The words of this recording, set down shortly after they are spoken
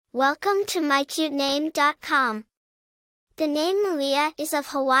Welcome to mycutename.com. The name Maleah is of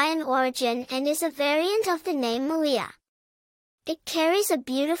Hawaiian origin and is a variant of the name Maleah. It carries a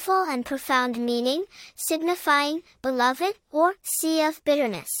beautiful and profound meaning, signifying beloved or sea of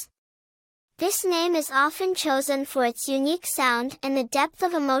bitterness. This name is often chosen for its unique sound and the depth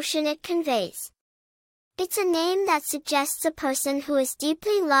of emotion it conveys. It's a name that suggests a person who is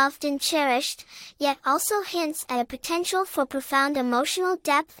deeply loved and cherished, yet also hints at a potential for profound emotional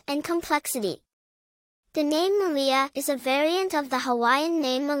depth and complexity. The name Maleah is a variant of the Hawaiian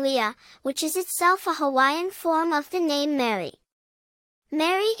name Maleah, which is itself a Hawaiian form of the name Mary.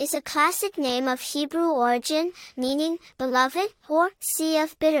 Mary is a classic name of Hebrew origin, meaning beloved or sea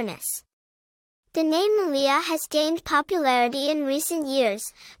of bitterness. The name Maleah has gained popularity in recent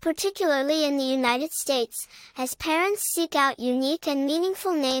years, particularly in the United States, as parents seek out unique and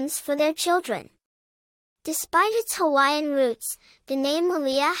meaningful names for their children. Despite its Hawaiian roots, the name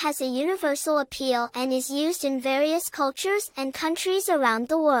Maleah has a universal appeal and is used in various cultures and countries around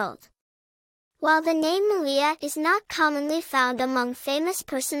the world. While the name Maleah is not commonly found among famous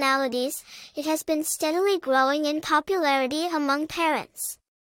personalities, it has been steadily growing in popularity among parents.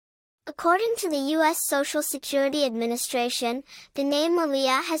 According to the U.S. Social Security Administration, the name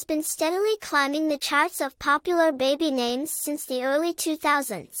Maleah has been steadily climbing the charts of popular baby names since the early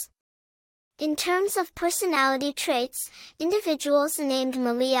 2000s. In terms of personality traits, individuals named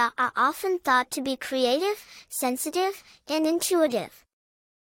Maleah are often thought to be creative, sensitive, and intuitive.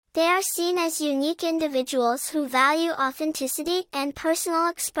 They are seen as unique individuals who value authenticity and personal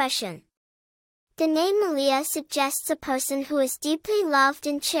expression. The name Maleah suggests a person who is deeply loved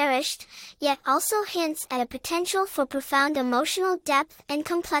and cherished, yet also hints at a potential for profound emotional depth and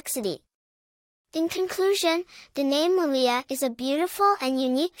complexity. In conclusion, the name Maleah is a beautiful and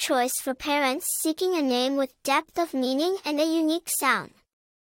unique choice for parents seeking a name with depth of meaning and a unique sound.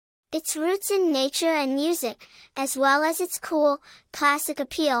 Its roots in nature and music, as well as its cool, classic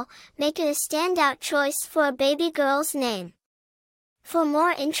appeal, make it a standout choice for a baby girl's name. For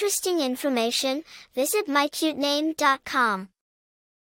more interesting information, visit mycutename.com.